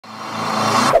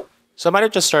So I might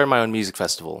have just started my own music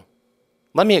festival.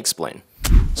 Let me explain.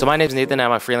 So my name is Nathan,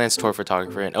 I'm a freelance tour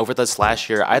photographer, and over this last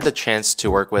year I had the chance to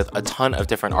work with a ton of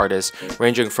different artists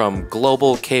ranging from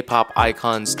global K-pop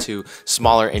icons to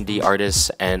smaller indie artists,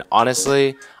 and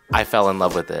honestly, I fell in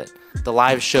love with it. The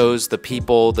live shows, the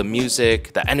people, the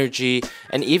music, the energy,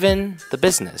 and even the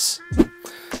business.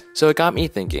 So it got me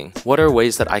thinking, what are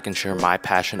ways that I can share my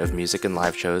passion of music and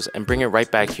live shows and bring it right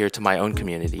back here to my own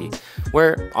community,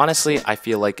 where honestly I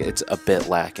feel like it's a bit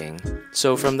lacking.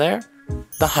 So from there,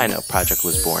 the High Note Project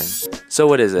was born. So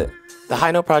what is it? The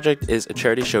High Note Project is a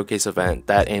charity showcase event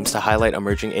that aims to highlight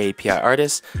emerging AAPI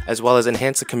artists as well as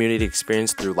enhance the community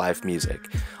experience through live music.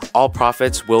 All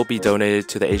profits will be donated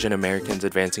to the Asian Americans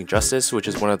Advancing Justice, which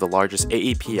is one of the largest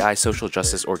AAPI social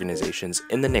justice organizations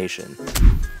in the nation.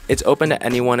 It's open to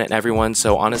anyone and everyone,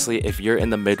 so honestly, if you're in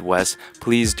the Midwest,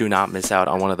 please do not miss out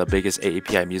on one of the biggest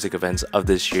AAPI music events of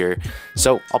this year.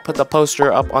 So I'll put the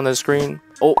poster up on the screen.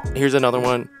 Oh, here's another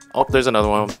one. Oh, there's another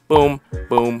one. Boom,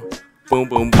 boom, boom,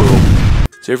 boom, boom.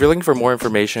 So if you're looking for more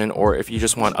information or if you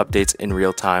just want updates in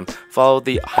real time, follow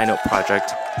the High Note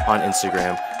Project on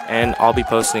Instagram, and I'll be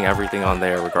posting everything on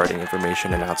there regarding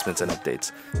information, announcements, and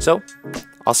updates. So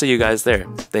I'll see you guys there.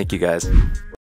 Thank you guys.